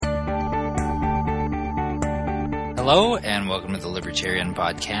Hello, and welcome to the Libertarian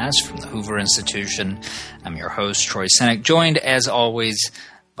Podcast from the Hoover Institution. I'm your host, Troy Seneck, joined, as always,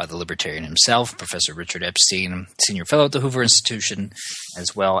 by the Libertarian himself, Professor Richard Epstein, Senior Fellow at the Hoover Institution,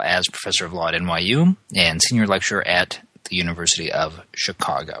 as well as Professor of Law at NYU and Senior Lecturer at the University of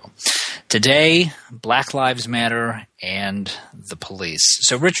Chicago. Today, Black Lives Matter and the police.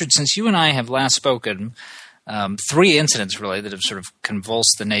 So, Richard, since you and I have last spoken, three incidents, really, that have sort of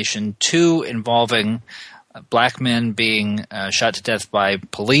convulsed the nation, two involving black men being shot to death by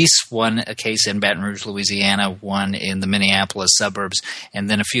police, one a case in Baton Rouge, Louisiana, one in the Minneapolis suburbs, and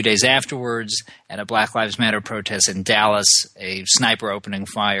then a few days afterwards at a Black Lives Matter protest in Dallas, a sniper opening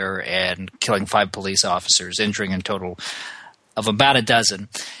fire and killing 5 police officers, injuring a total of about a dozen.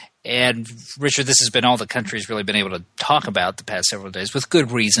 And, Richard, this has been all the country's really been able to talk about the past several days, with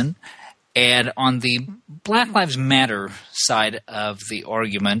good reason. And on the Black Lives Matter side of the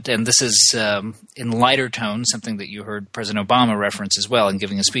argument, and this is in lighter tone, something that you heard President Obama reference as well in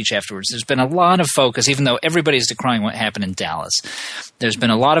giving a speech afterwards, there's been a lot of focus, even though everybody's decrying what happened in Dallas, there's been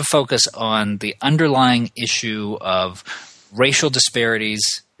a lot of focus on the underlying issue of racial disparities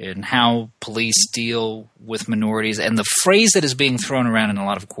in how police deal with minorities. And the phrase that is being thrown around in a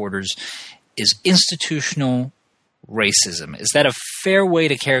lot of quarters is institutional racism. Is that a fair way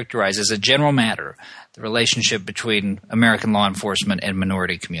to characterize, as a general matter, the relationship between American law enforcement and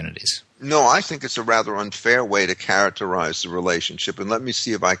minority communities? No, I think it's a rather unfair way to characterize the relationship, and let me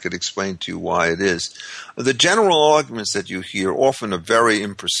see if I could explain to you why it is. The general arguments that you hear often are very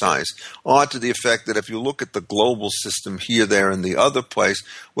imprecise, are to the effect that if you look at the global system here, there, and the other place,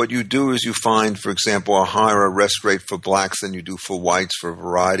 what you do is you find, for example, a higher arrest rate for blacks than you do for whites for a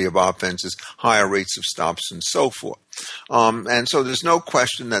variety of offenses, higher rates of stops, and so forth. And so there's no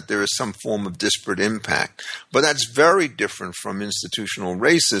question that there is some form of disparate impact. But that's very different from institutional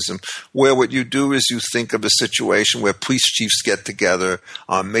racism, where what you do is you think of a situation where police chiefs get together,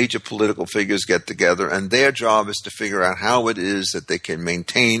 major political figures get together, and their job is to figure out how it is that they can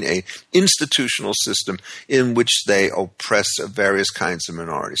maintain an institutional system in which they oppress various kinds of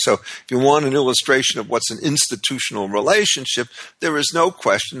minorities. So if you want an illustration of what's an institutional relationship, there is no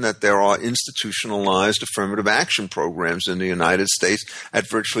question that there are institutionalized affirmative action programs in the United States at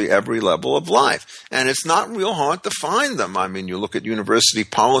virtually every level of life. And it's not real hard to find them. I mean, you look at university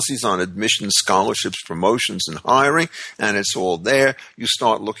policies on admissions, scholarships, promotions, and hiring, and it's all there. You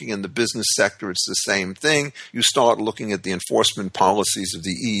start looking in the business sector, it's the same thing. You start looking at the enforcement policies of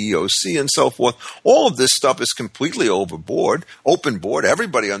the EEOC and so forth. All of this stuff is completely open board.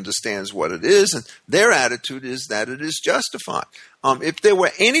 Everybody understands what it is, and their attitude is that it is justified. If there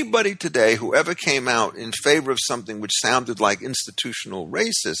were anybody today who ever came out in favor of something which sounded like institutional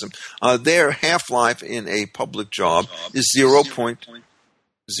racism, their half-life in a public job is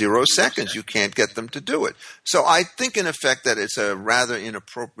 0.0 seconds. You can't get them to do it. So I think, in effect, that it's a rather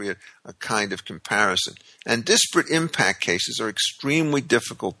inappropriate kind of comparison. And disparate impact cases are extremely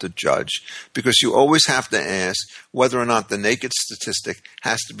difficult to judge because you always have to ask whether or not the naked statistic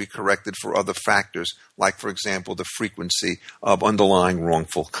has to be corrected for other factors, like, for example, the frequency of underlying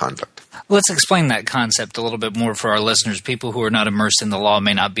wrongful conduct. Let's explain that concept a little bit more for our listeners. People who are not immersed in the law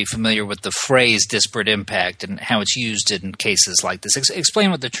may not be familiar with the phrase disparate impact and how it's used in cases like this.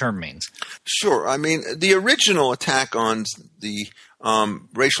 Explain what the term means. Sure. I mean, the original attack on the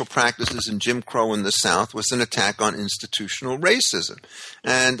racial practices in Jim Crow in the South was an attack on institutional racism.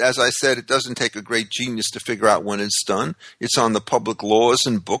 And as I said, it doesn't take a great genius to figure out when it's done. It's on the public laws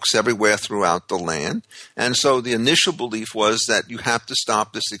and books everywhere throughout the land. And so the initial belief was that you have to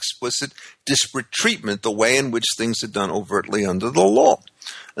stop this explicit disparate treatment, the way in which things are done overtly under the law.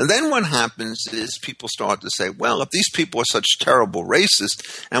 And then what happens is people start to say, well, if these people are such terrible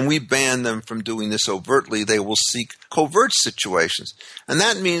racists and we ban them from doing this overtly, they will seek covert situations. And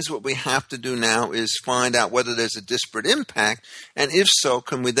that means what we have to do now is find out whether there's a disparate impact, and if so,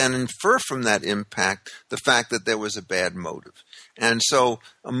 can we then infer from that impact the fact that there was a bad motive. And so,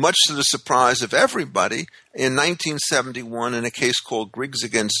 much to the surprise of everybody, in 1971, in a case called Griggs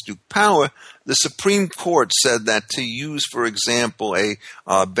against Duke Power, the Supreme Court said that to use, for example,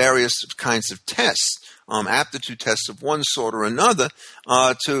 various kinds of tests, aptitude tests of one sort or another,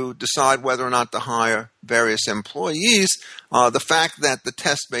 to decide whether or not to hire various employees, the fact that the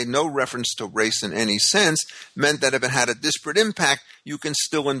test made no reference to race in any sense meant that if it had a disparate impact, you can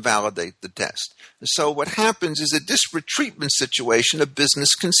still invalidate the test. So what happens is a disparate treatment situation, a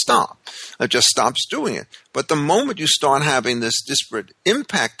business can stop. It just stops doing it. But the moment you start having this disparate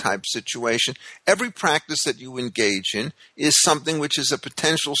impact type situation, every practice that you engage in is something which is a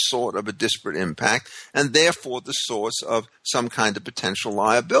potential sort of a disparate impact and therefore the source of some kind of potential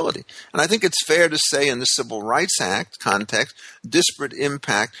liability. And I think it's fair to say in the Civil Rights Act context, disparate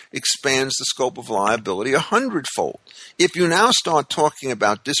impact expands the scope of liability 100-fold. If you now start talking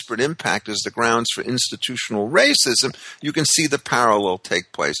about disparate impact as the grounds for institutional racism, you can see the parallel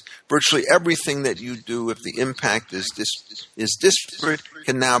take place. Virtually everything that you do, if the impact is disparate,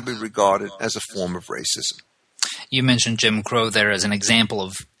 can now be regarded as a form of racism. You mentioned Jim Crow there as an example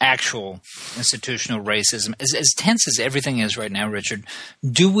of actual institutional racism. As tense as everything is right now, Richard,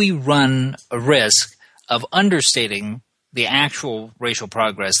 do we run a risk of understating the actual racial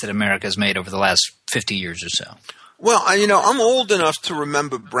progress that America has made over the last 50 years or so? Well, I'm old enough to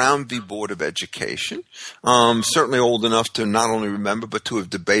remember Brown v. Board of Education. Certainly old enough to not only remember, but to have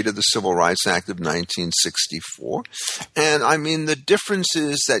debated the Civil Rights Act of 1964. And the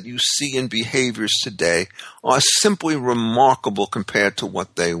differences that you see in behaviors today are simply remarkable compared to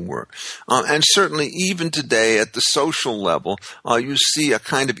what they were. And certainly even today at the social level, you see a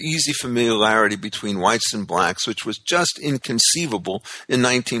kind of easy familiarity between whites and blacks, which was just inconceivable in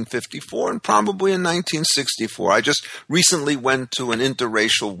 1954 and probably in 1964. I just recently went to an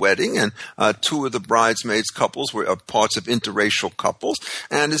interracial wedding, and two of the bridesmaids couples were parts of interracial couples.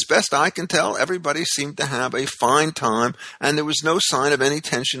 And as best I can tell, everybody seemed to have a fine time, and there was no sign of any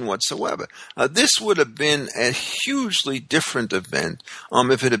tension whatsoever. This would have been a hugely different event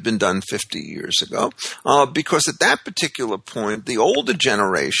if it had been done 50 years ago, because at that particular point, the older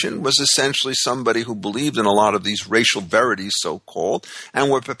generation was essentially somebody who believed in a lot of these racial verities, so-called, and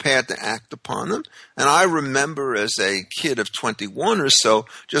were prepared to act upon them. And I remember as a kid of 21 or so,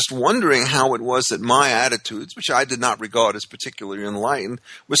 just wondering how it was that my attitudes, which I did not regard as particularly enlightened,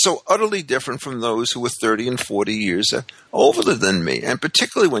 were so utterly different from those who were 30 and 40 years older than me. And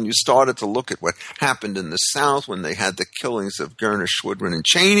particularly when you started to look at what happened in the South when they had the killings of Gernish, Woodring, and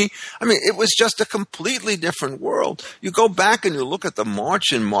Cheney. It was just a completely different world. You go back and you look at the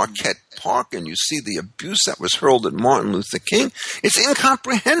march in Marquette Park and you see the abuse that was hurled at Martin Luther King. It's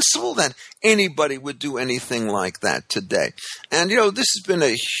incomprehensible that anybody would do anything like that today. And, this has been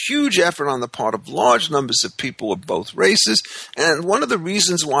a huge effort on the part of large numbers of people of both races. And one of the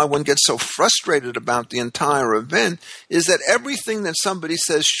reasons why one gets so frustrated about the entire event is that everything that somebody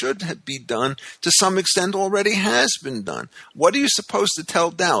says should be done to some extent already has been done. What are you supposed to tell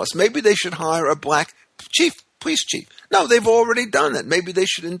Dallas? Maybe they should hire a black police chief. No, they've already done that. Maybe they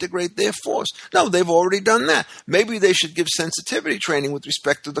should integrate their force. No, they've already done that. Maybe they should give sensitivity training with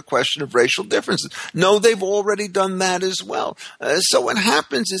respect to the question of racial differences. No, they've already done that as well. So what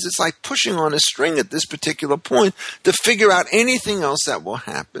happens is it's like pushing on a string at this particular point to figure out anything else that will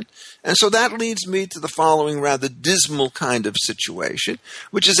happen. And so that leads me to the following rather dismal kind of situation,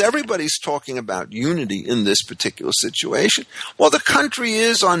 which is everybody's talking about unity in this particular situation. Well, the country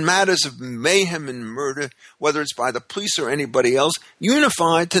is, on matters of mayhem and murder, whether it's by the police or anybody else,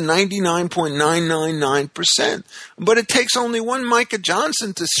 unified to 99.999%. But it takes only one Micah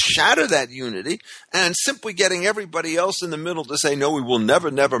Johnson to shatter that unity, and simply getting everybody else in the middle to say, no, we will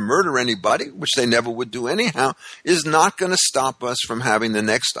never murder anybody, which they never would do anyhow, is not going to stop us from having the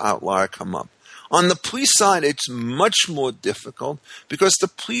next outlier come up. On the police side, it's much more difficult because the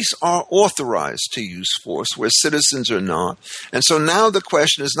police are authorized to use force where citizens are not. And so now the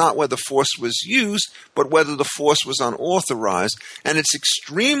question is not whether force was used, but whether the force was unauthorized. And it's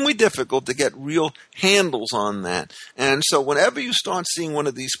extremely difficult to get real handles on that. And so whenever you start seeing one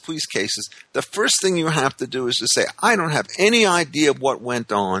of these police cases, the first thing you have to do is to say, I don't have any idea what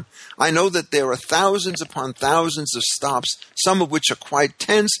went on. I know that there are thousands upon thousands of stops, some of which are quite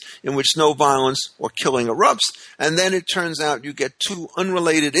tense, in which no violence or killing erupts, and then it turns out you get two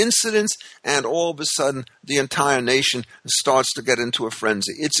unrelated incidents, and all of a sudden the entire nation starts to get into a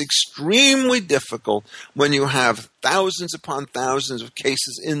frenzy. It's extremely difficult when you have thousands upon thousands of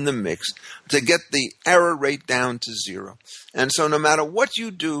cases in the mix to get the error rate down to zero. And so no matter what you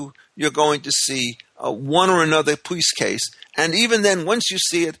do, you're going to see one or another police case, and even then, once you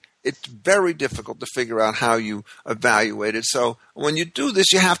see it, it's very difficult to figure out how you evaluate it. So when you do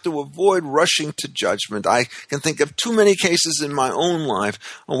this, you have to avoid rushing to judgment. I can think of too many cases in my own life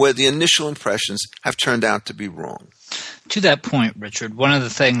where the initial impressions have turned out to be wrong. To that point, Richard, one of the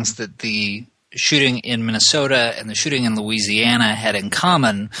things that the shooting in Minnesota and the shooting in Louisiana had in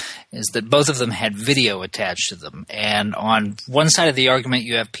common is that both of them had video attached to them. And on one side of the argument,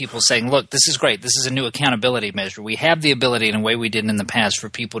 you have people saying, look, this is great. This is a new accountability measure. We have the ability in a way we didn't in the past for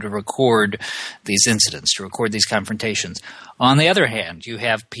people to record these incidents, to record these confrontations. On the other hand, you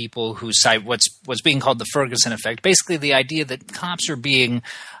have people who cite what's being called the Ferguson effect, basically the idea that cops are being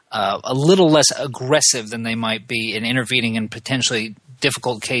a little less aggressive than they might be in intervening in potentially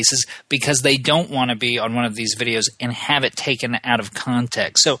difficult cases because they don't want to be on one of these videos and have it taken out of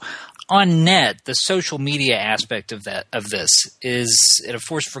context. So on net, the social media aspect of this, is it a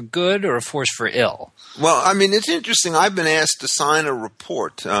force for good or a force for ill? Well, I mean, it's interesting. I've been asked to sign a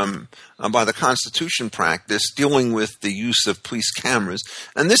report by the Constitution practice dealing with the use of police cameras,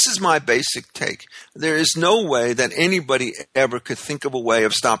 and this is my basic take. There is no way that anybody ever could think of a way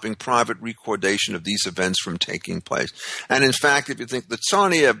of stopping private recordation of these events from taking place. And in fact, if you think the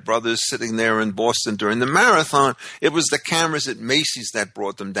Tsarnaev brothers sitting there in Boston during the marathon, it was the cameras at Macy's that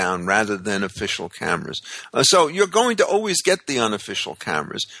brought them down rather than official cameras. So you're going to always get the unofficial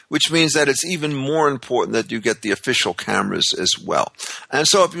cameras, which means that it's even more important that you get the official cameras as well. And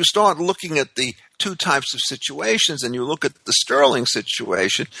so if you start looking at the two types of situations and you look at the Sterling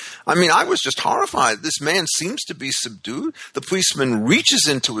situation, I mean, I was just horrified. This man seems to be subdued. The policeman reaches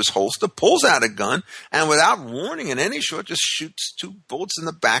into his holster, pulls out a gun, and without warning in any sort, just shoots 2 bullets in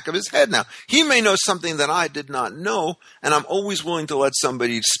the back of his head. Now, he may know something that I did not know, and I'm always willing to let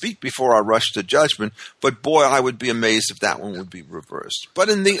somebody speak before I rush to judgment, but boy, I would be amazed if that one would be reversed. But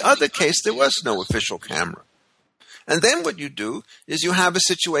in the other case, there was no official camera. And then what you do is you have a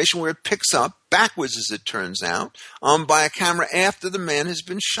situation where it picks up, backwards as it turns out, by a camera after the man has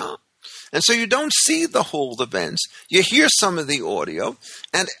been shot. And so you don't see the whole events. You hear some of the audio,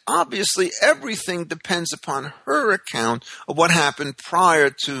 and obviously everything depends upon her account of what happened prior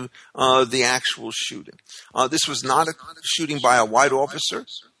to the actual shooting. This was not a shooting by a white officer.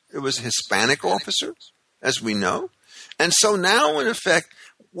 It was a Hispanic officer, as we know. And so now, in effect,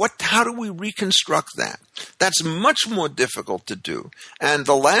 how do we reconstruct that? That's much more difficult to do. And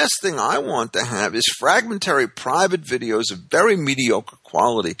the last thing I want to have is fragmentary private videos of very mediocre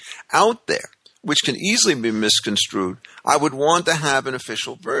quality out there, which can easily be misconstrued. I would want to have an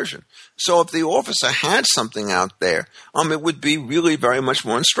official version. So if the officer had something out there, it would be really very much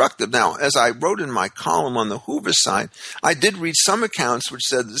more instructive. Now, as I wrote in my column on the Hoover site, I did read some accounts which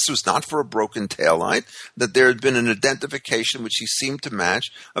said this was not for a broken taillight, that there had been an identification which he seemed to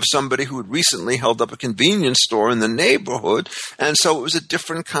match of somebody who had recently held up a convenience store in the neighborhood, and so it was a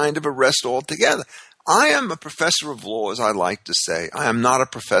different kind of arrest altogether. I am a professor of law, as I like to say. I am not a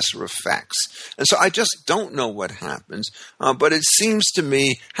professor of facts. And so I just don't know what happens. But it seems to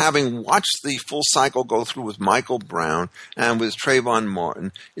me, having watched the full cycle go through with Michael Brown and with Trayvon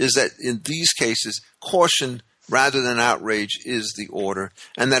Martin, is that in these cases, caution rather than outrage is the order,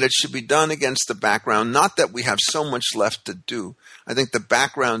 and that it should be done against the background, not that we have so much left to do. I think the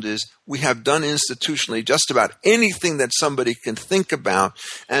background is we have done institutionally just about anything that somebody can think about.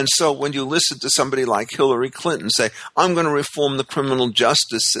 And so when you listen to somebody like Hillary Clinton say, I'm going to reform the criminal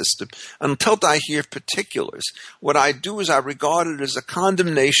justice system, until I hear particulars, what I do is I regard it as a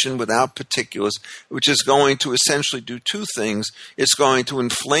condemnation without particulars, which is going to essentially do two things. It's going to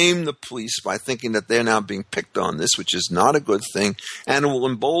inflame the police by thinking that they're now being picked on this, which is not a good thing, and it will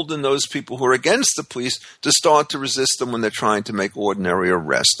embolden those people who are against the police to start to resist them when they're trying to make ordinary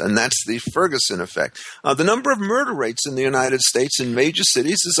arrest. And that's the Ferguson effect. The number of murder rates in the United States in major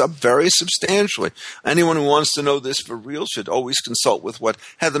cities is up very substantially. Anyone who wants to know this for real should always consult with what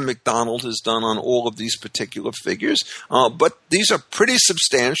Heather McDonald has done on all of these particular figures. But these are pretty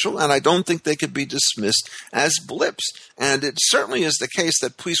substantial, and I don't think they could be dismissed as blips. And it certainly is the case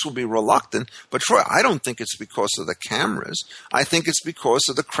that police will be reluctant, but Troy, I don't think it's because of the cameras. I think it's because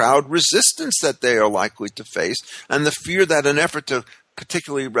of the crowd resistance that they are likely to face, and the fear that an effort to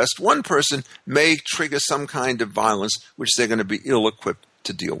particularly arrest one person may trigger some kind of violence which they're going to be ill-equipped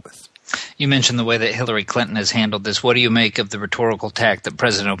to deal with. You mentioned the way that Hillary Clinton has handled this. What do you make of the rhetorical tack that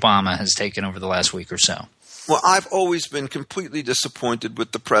President Obama has taken over the last week or so? Well, I've always been completely disappointed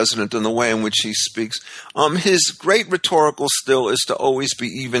with the president and the way in which he speaks. His great rhetorical skill is to always be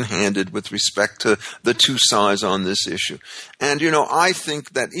even-handed with respect to the two sides on this issue. And, I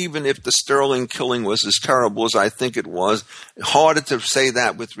think that even if the Sterling killing was as terrible as I think it was, harder to say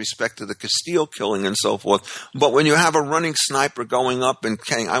that with respect to the Castile killing and so forth. But when you have a running sniper going up and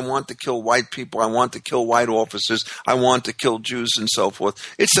saying, I want to kill white people, I want to kill white officers, I want to kill Jews and so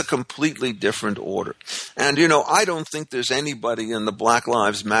forth, it's a completely different order. And, I don't think there's anybody in the Black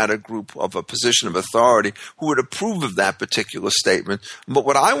Lives Matter group of a position of authority who would approve of that particular statement. But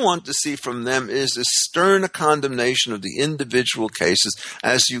what I want to see from them is as stern a condemnation of the individual cases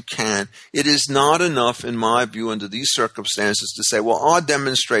as you can. It is not enough, in my view, under these circumstances to say, well, our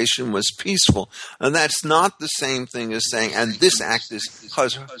demonstration was peaceful. And that's not the same thing as saying, and this act is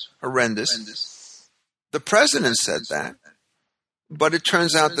horrendous. The president said that, but it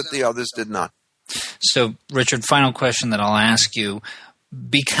turns out that the others did not. So, Richard, final question that I'll ask you.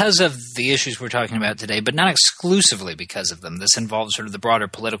 because of the issues we're talking about today, but not exclusively because of them. This involves sort of the broader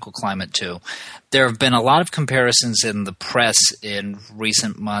political climate too. There have been a lot of comparisons in the press in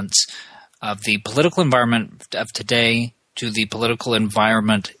recent months of the political environment of today to the political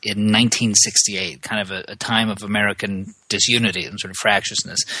environment in 1968, kind of a time of American disunity and sort of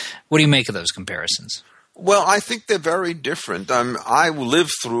fractiousness. What do you make of those comparisons? Well, I think they're very different. I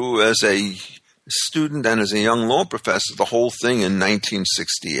lived through, as a student and as a young law professor, the whole thing in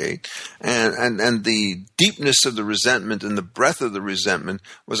 1968. And the deepness of the resentment and the breadth of the resentment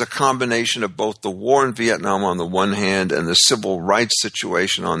was a combination of both the war in Vietnam on the one hand and the civil rights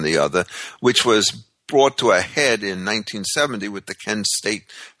situation on the other, which was brought to a head in 1970 with the Kent State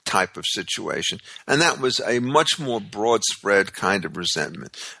type of situation. And that was a much more broad spread kind of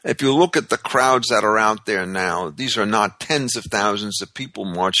resentment. If you look at the crowds that are out there now, these are not tens of thousands of people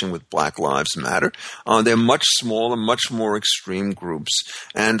marching with Black Lives Matter. They're much smaller, much more extreme groups.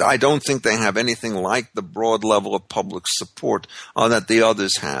 And I don't think they have anything like the broad level of public support that the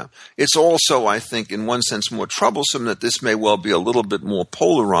others have. It's also, I think, in one sense more troublesome that this may well be a little bit more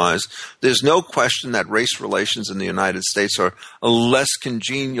polarized. There's no question that race relations in the United States are less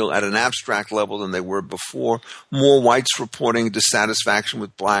congenial at an abstract level than they were before. More whites reporting dissatisfaction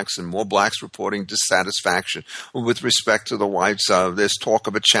with blacks and more blacks reporting dissatisfaction with respect to the whites. There's talk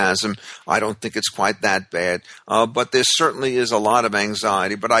of a chasm. I don't think it's quite that bad, but there certainly is a lot of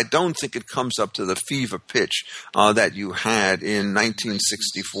anxiety, but I don't think it comes up to the fever pitch that you had in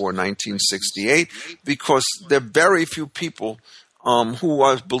 1964, 1968, because there are very few people who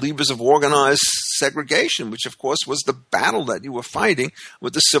are believers of organized segregation, which, of course, was the battle that you were fighting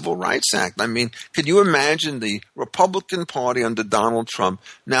with the Civil Rights Act. I mean, can you imagine the Republican Party under Donald Trump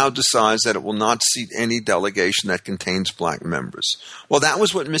now decides that it will not seat any delegation that contains black members? Well, that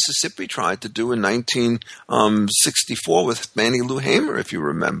was what Mississippi tried to do in 1964 with Fannie Lou Hamer, if you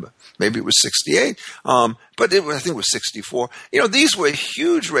remember. Maybe it was 68. But I think it was 64. You know, these were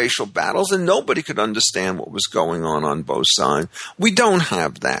huge racial battles, and nobody could understand what was going on both sides. We don't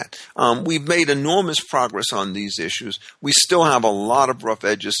have that. We've made enormous progress on these issues. We still have a lot of rough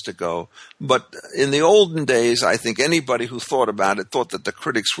edges to go. But in the olden days, I think anybody who thought about it thought that the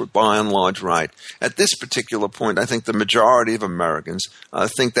critics were by and large right. At this particular point, I think the majority of Americans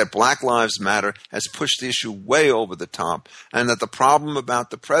think that Black Lives Matter has pushed the issue way over the top, and that the problem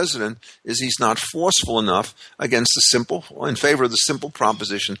about the president is he's not forceful enough in favor of the simple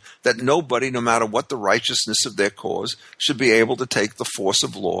proposition that nobody, no matter what the righteousness of their cause, should be able to take the force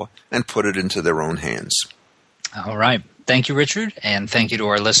of law and put it into their own hands. All right. Thank you, Richard, and thank you to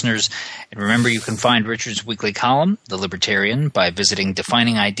our listeners. And remember, you can find Richard's weekly column, The Libertarian, by visiting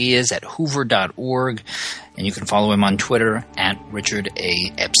Defining Ideas at hoover.org, and you can follow him on Twitter at Richard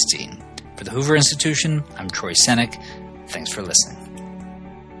A. Epstein. For the Hoover Institution, I'm Troy Senik. Thanks for listening.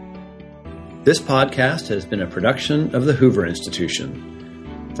 This podcast has been a production of the Hoover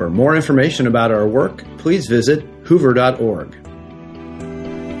Institution. For more information about our work, please visit hoover.org.